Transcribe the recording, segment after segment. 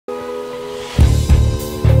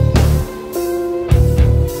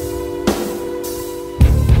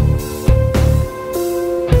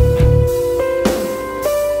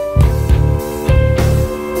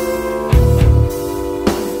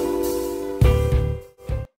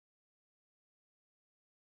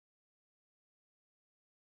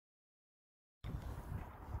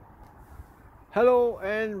Hello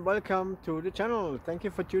and welcome to the channel. Thank you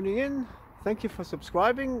for tuning in. Thank you for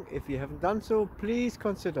subscribing. If you haven't done so, please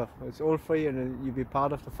consider. It's all free and you'll be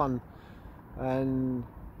part of the fun. And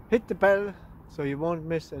hit the bell so you won't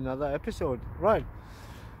miss another episode. Right.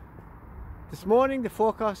 This morning the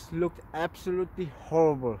forecast looked absolutely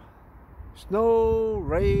horrible. Snow,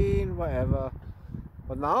 rain, whatever.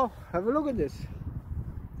 But now, have a look at this.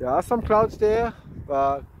 There are some clouds there,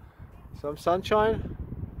 but some sunshine.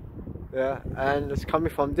 Yeah, and it's coming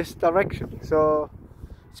from this direction, so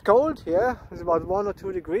it's cold. Yeah, it's about 1 or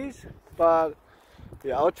 2 degrees, but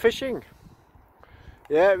we're out fishing.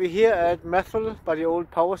 Yeah, we're here at Methil by the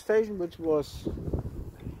old power station, which was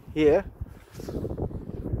here.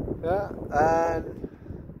 Yeah, and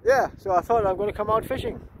yeah, so I thought I'm gonna come out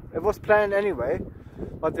fishing. It was planned anyway,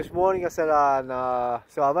 but this morning I said nah.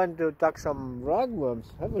 So I went to dug some ragworms.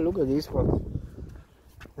 Have a look at these ones.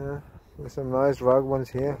 Yeah, there's some nice ragworms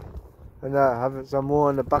here. And I have some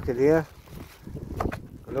more in the bucket here.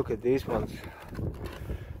 Look at these ones.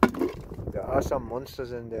 There are some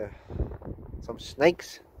monsters in there. Some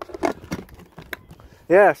snakes.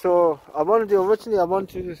 Yeah, so originally I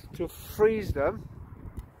wanted to freeze them.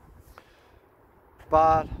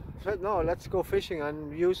 But I said no, let's go fishing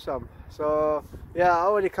and use some. So yeah, I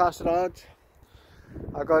already cast it out.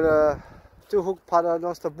 I got a 2-hook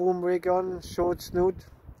paternoster boom rig on, short snoot,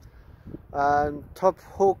 and top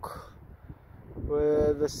hook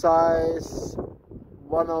with the size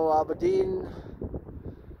 1/0 Aberdeen,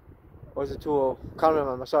 or was it 2/0? Can't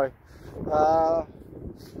remember, sorry.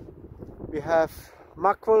 We have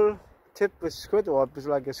mackerel tip with squid, or it's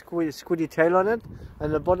like a squiddy tail on it,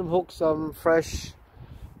 and the bottom hook some fresh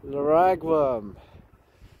ragworm.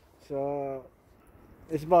 So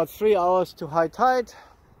it's about 3 hours to high tide,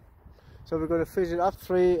 so we're going to fish it up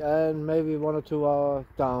 3 and maybe 1 or 2 hours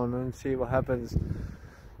down and see what happens.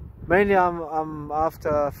 Mainly I'm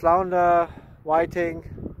after flounder, whiting,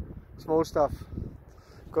 small stuff,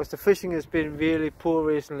 because the fishing has been really poor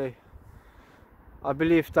recently. I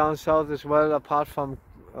believe down south as well, apart from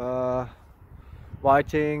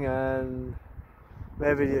whiting and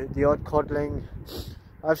maybe the odd codling.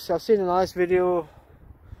 I've seen a nice video,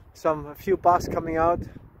 a few bass coming out,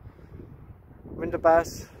 winter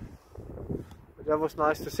bass. That was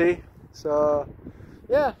nice to see. So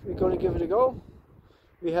yeah, we're going to give it a go.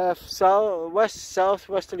 We have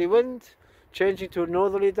southwesterly wind changing to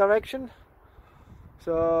northerly direction,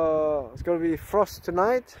 so it's going to be frost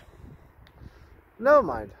tonight. Never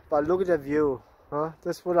mind, but look at the view, huh?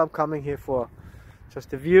 That's what I'm coming here for.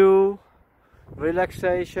 Just the view,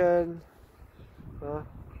 relaxation.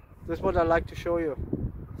 That's what I like to show you,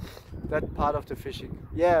 that part of the fishing.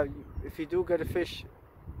 Yeah, if you do get a fish,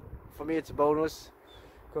 for me it's a bonus,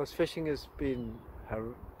 because fishing has been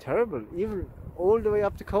terrible, even all the way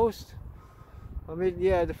up the coast. I mean,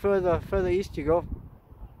 yeah, the further east you go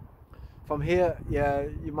from here, yeah,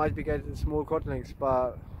 you might be getting small codlings,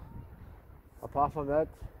 but apart from that,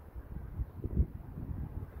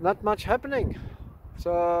 not much happening.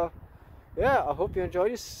 So yeah, I hope you enjoy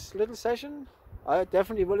this little session. I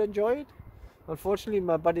definitely will enjoy it. Unfortunately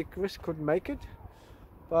my buddy Chris couldn't make it,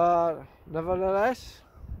 but nevertheless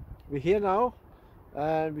we're here now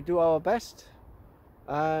and we do our best.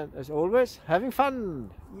 And as always, having fun.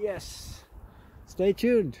 Yes, stay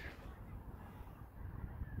tuned.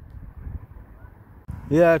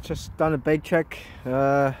 Yeah, just done a bait check.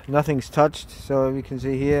 Nothing's touched, so we can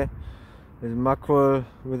see here there's mackerel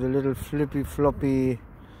with a little flippy floppy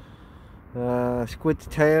squid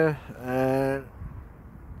tail, and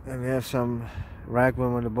we have some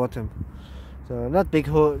ragworm on the bottom. So not big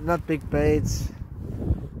baits.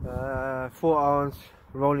 4-ounce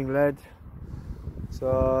rolling lead.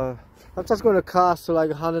 So I'm just going to cast to like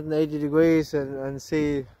 180 degrees and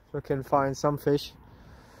see if I can find some fish.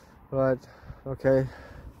 But okay,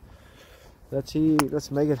 let's see, let's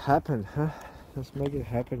make it happen, huh? Let's make it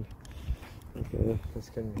happen. Okay, let's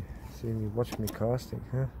can you see me, watch me casting,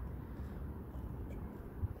 huh?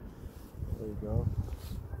 There you go.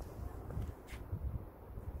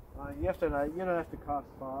 You don't have to cast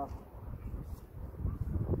far.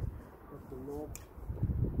 That's the Lord.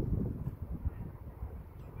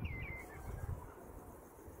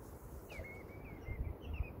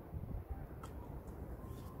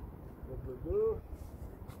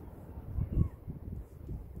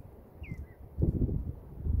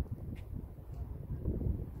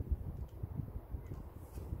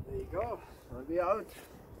 There you go, I'll be out.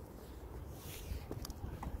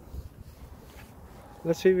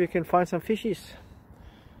 Let's see if we can find some fishies.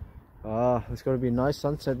 It's going to be a nice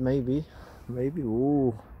sunset, maybe.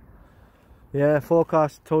 Ooh, yeah,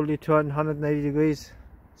 forecast totally turned 180 degrees.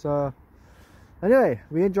 So Anyway,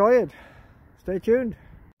 we enjoy it. Stay tuned.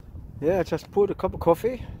 Yeah, just poured a cup of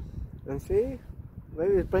coffee and see,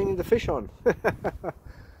 maybe it's bringing the fish on.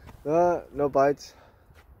 No bites.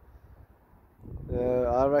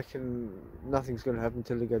 I reckon nothing's going to happen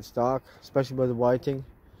till it gets dark, especially by the whiting.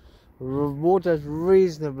 Water is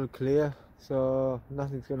reasonably clear, so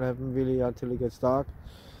nothing's going to happen really until it gets dark.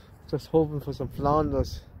 Just hoping for some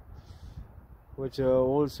flounders, which are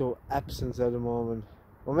also absent at the moment.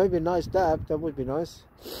 Or maybe a nice dab, that would be nice.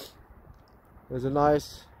 There's a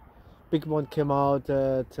nice big one came out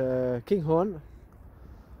at Kinghorn,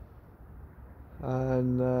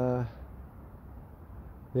 and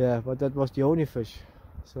yeah, but that was the only fish,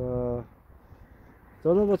 so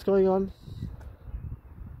don't know what's going on.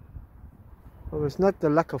 Well, it's not the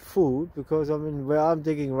lack of food, because I mean where I'm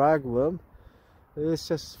digging ragworm, it's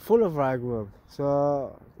just full of ragworm,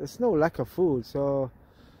 so there's no lack of food. So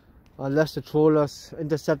unless the trawlers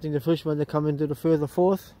intercepting the fish when they come into the further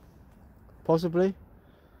fourth, possibly.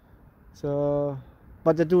 So,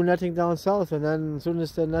 but they do netting down south, and then as soon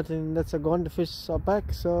as the netting nets are gone, the fish are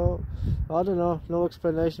back. So I don't know, no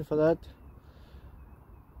explanation for that.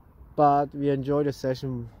 But we enjoy the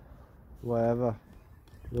session wherever.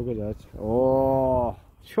 Look at that. Oh,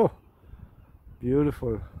 phew,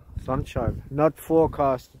 beautiful sunshine. Not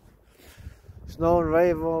forecast. Snow and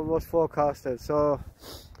rain was forecasted. So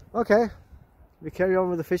okay, we carry on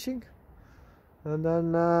with the fishing, and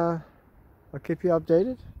then I'll keep you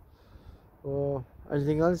updated. Or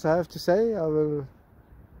anything else I have to say, I will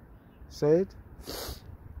say it.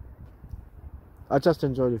 I just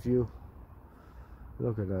enjoy the view.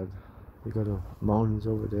 Look at that. We got the mountains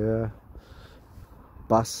over there.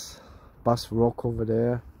 Bus Rock over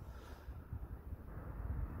there.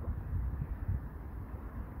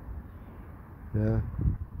 Yeah,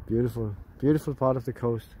 beautiful, beautiful part of the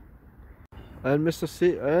coast. And Mr.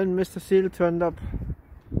 Seal turned up,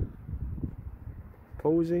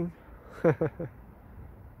 posing.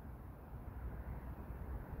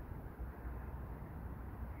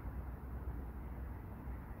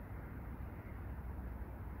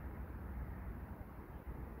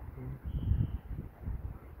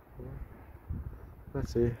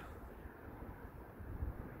 Let's see.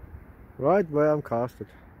 Right where I'm casted,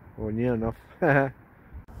 or near enough.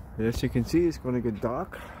 As you can see, it's gonna get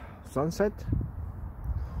dark. Sunset.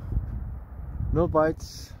 No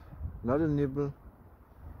bites, not a nibble,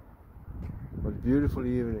 but beautiful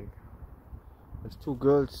evening. There's two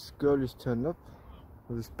girlies turned up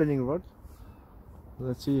with a spinning rod.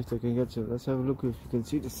 Let's see if they can get you. Let's have a look if you can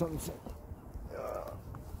see the sunset.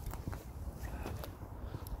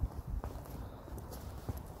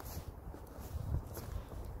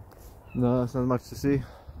 No, there's not much to see.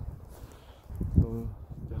 So,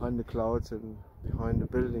 behind the clouds and behind the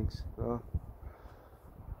buildings. Oh,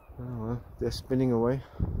 well, they're spinning away.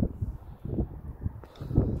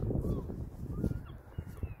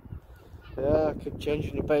 Yeah, I keep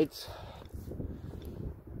changing the baits.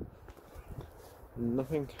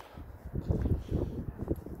 Nothing.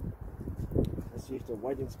 Let's see if the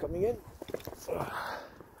whiting's coming in.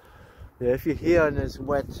 Yeah, if you hear and it's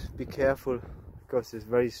wet, be careful, because it's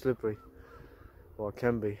very slippery, or it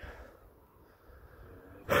can be.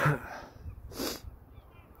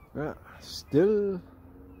 Yeah, still.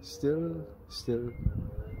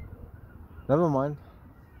 Never mind.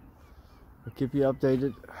 I'll keep you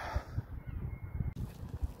updated.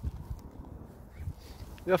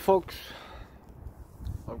 Yeah, folks,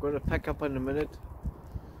 I'm gonna pack up in a minute.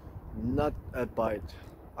 Not a bite.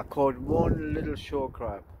 I caught one little shore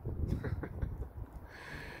crab.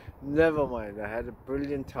 Never mind, I had a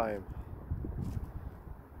brilliant time.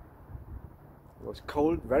 It was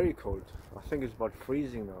cold, very cold. I think it's about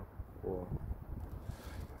freezing now. Or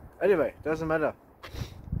anyway, doesn't matter.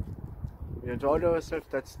 We enjoyed ourselves.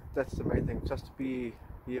 That's the main thing. Just to be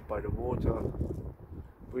here by the water,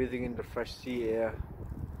 breathing in the fresh sea air.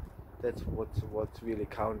 That's what really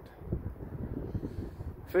count.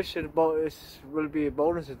 Fish will be a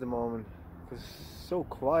bonus at the moment, because it's so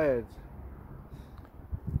quiet.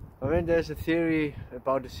 I mean, there's a theory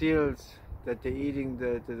about the seals that they're eating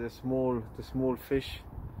the small fish,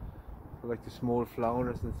 like the small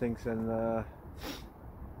flounders and things, and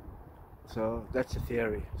so that's a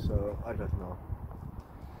theory. So I don't know.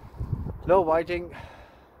 No whiting,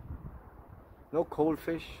 no cold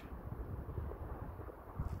fish,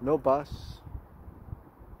 no bass,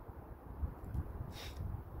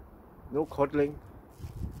 no codling,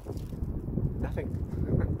 nothing.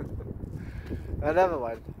 Never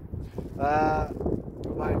mind.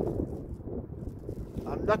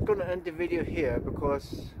 I'm not going to end the video here,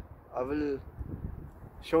 because I will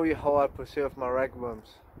show you how I preserve my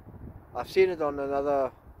ragworms. I've seen it on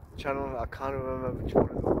another channel, I can't remember which one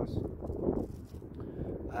it was,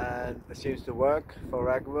 and it seems to work for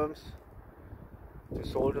ragworms, to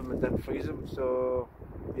salt them and then freeze them. So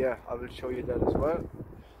yeah, I will show you that as well.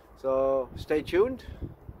 So stay tuned,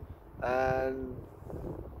 and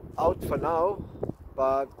out for now,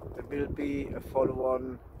 but there will be a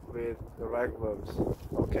follow-on with the ragworms.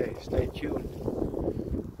 Okay, stay tuned.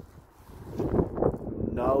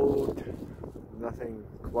 No, nothing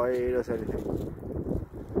quiet as anything.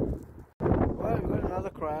 Well, we got another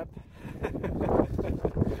crab.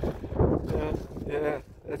 Yeah,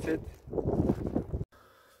 that's it.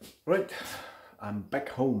 Right, I'm back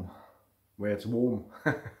home where it's warm.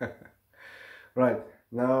 Right,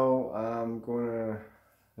 now I'm gonna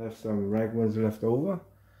have some ragworms left over.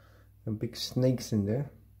 Some big snakes in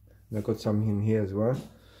there. And I got some in here as well.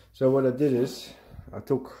 So what I did is, I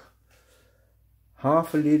took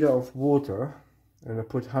half a liter of water and I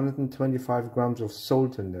put 125 grams of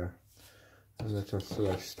salt in there. And I just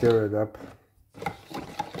stir it up.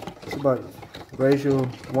 It's about ratio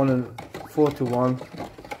 4 to 1.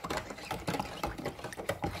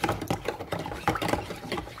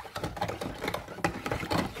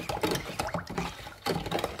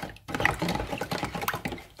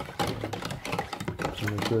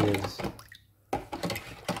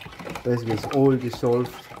 Basically it's all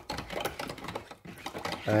dissolved,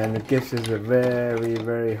 and it gives us a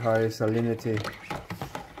very high salinity,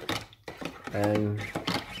 and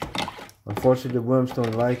unfortunately the worms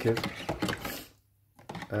don't like it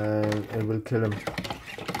and it will kill them.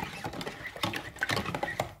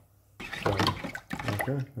 So,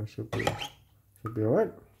 okay, that should be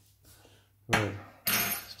alright. Right,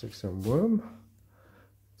 stick some worm.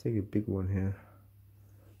 Take a big one here.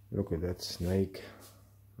 Look at that snake.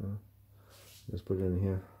 Let's put it in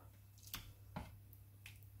here.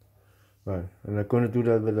 Right, and I'm going to do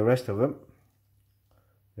that with the rest of them.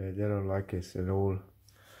 Yeah, they don't like this at all.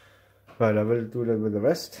 Right, I will do that with the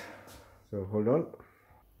rest. So hold on.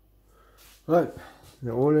 Right,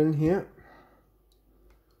 they're all in here.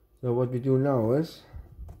 So what we do now is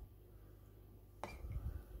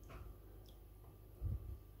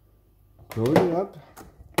close it up.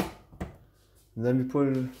 And then we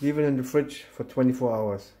leave it in the fridge for 24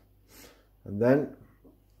 hours. And then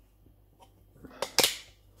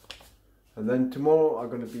tomorrow I'm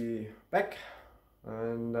going to be back,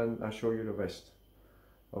 and then I'll show you the rest.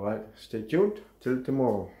 Alright, stay tuned till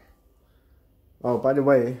tomorrow. Oh, by the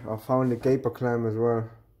way, I found a gaper clam as well.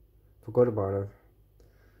 Forgot about it.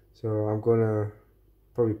 So I'm gonna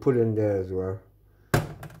probably put it in there as well.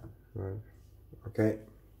 Right. Okay,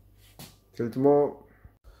 till tomorrow.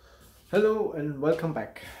 Hello and welcome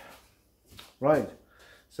back. Right,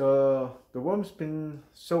 so the worm's been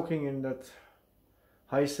soaking in that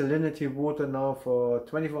high salinity water now for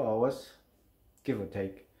 24 hours, give or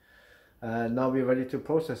take, and now we're ready to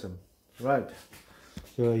process them. Right,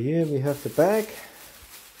 so here we have the bag.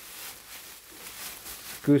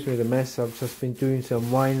 Excuse me the mess, I've just been doing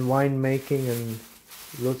some wine making and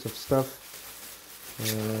lots of stuff.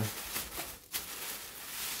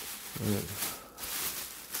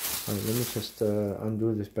 Right, let me just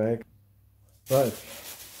undo this bag. Right,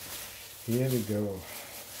 here we go.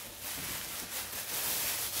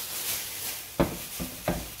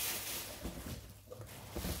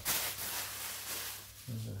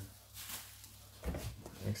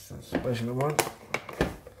 Extra special one.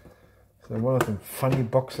 So one of them funny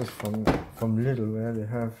boxes from Lidl where they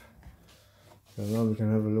have. So now we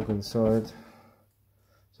can have a look inside.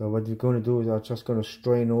 So what we're going to do is I'm just going to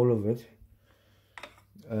strain all of it,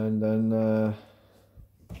 and then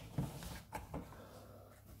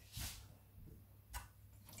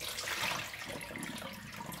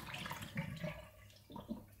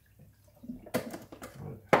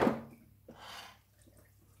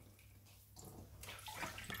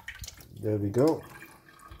there we go.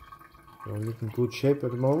 So I'm looking good shape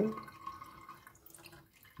at the moment.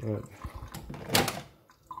 Right.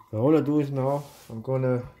 So all I do is now I'm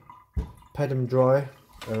gonna pat them dry,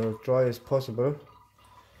 as dry as possible.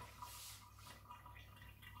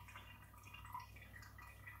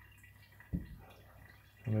 I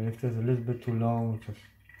mean, if there's a little bit too long, just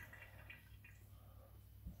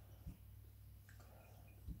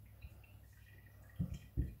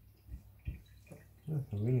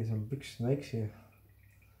really some big snakes here.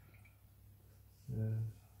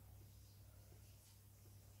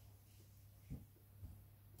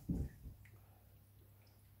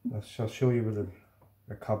 I'll show you with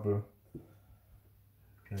a couple.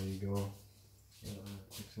 There you go.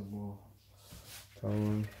 Take some more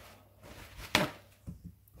towel.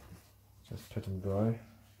 Just pat them dry.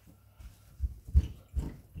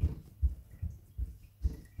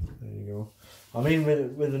 go. I mean,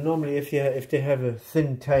 with normally if they have a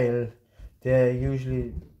thin tail, they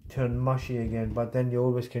usually turn mushy again. But then you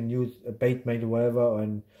always can use a bait mate or whatever,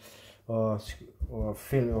 and or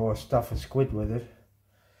fill or stuff a squid with it.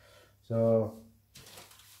 So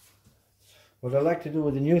what I like to do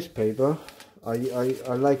with the newspaper, I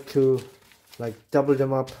like to double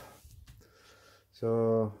them up,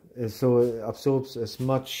 so it absorbs as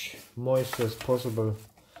much moisture as possible.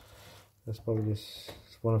 That's probably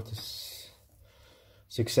one of the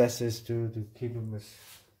successes to keep them as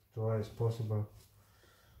dry as possible.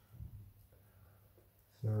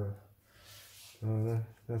 So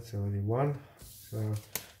that's only one. So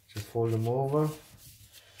just fold them over.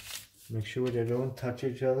 Make sure they don't touch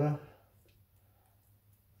each other.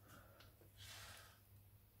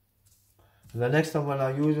 And the next time when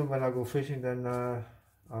I use them, when I go fishing, then I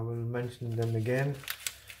will mention them again.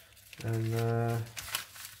 And there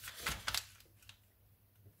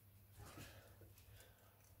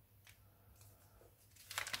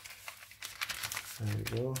we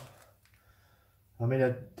go. I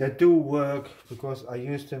mean, they do work because I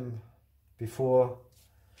used them before,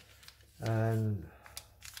 and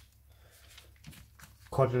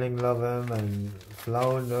codling love them, and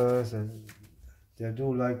flounders, and they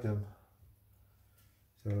do like them.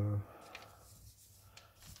 So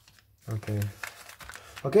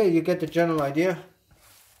okay, you get the general idea,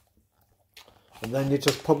 and then you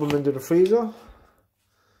just pop them into the freezer,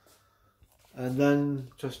 and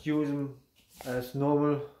then just use them as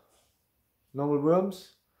normal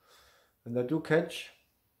worms, and they do catch.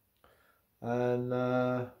 And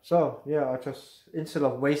so yeah, I just, instead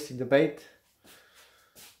of wasting the bait,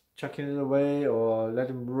 chucking it away or let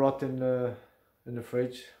them rot in the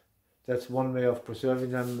fridge, that's one way of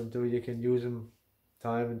preserving them until you can use them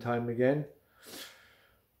time and time again.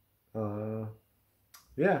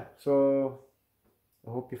 Yeah, so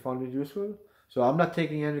I hope you found it useful. So I'm not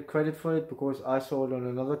taking any credit for it because I saw it on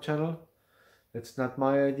another channel. It's not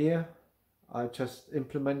my idea. I just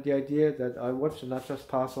implement the idea that I watched, and I just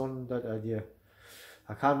pass on that idea.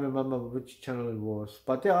 I can't remember which channel it was,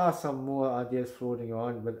 but there are some more ideas floating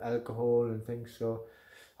around with alcohol and things. So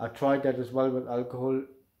I tried that as well with alcohol.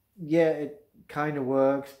 Yeah, it kind of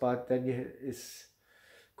works, but then it's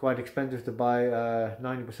quite expensive to buy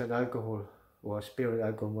 90% alcohol or spirit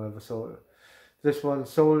alcohol, whatever. So this one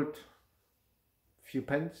sold a few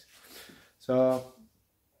pence. So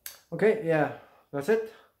okay, yeah, that's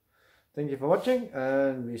it. Thank you for watching,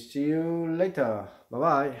 and we see you later. Bye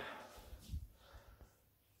bye.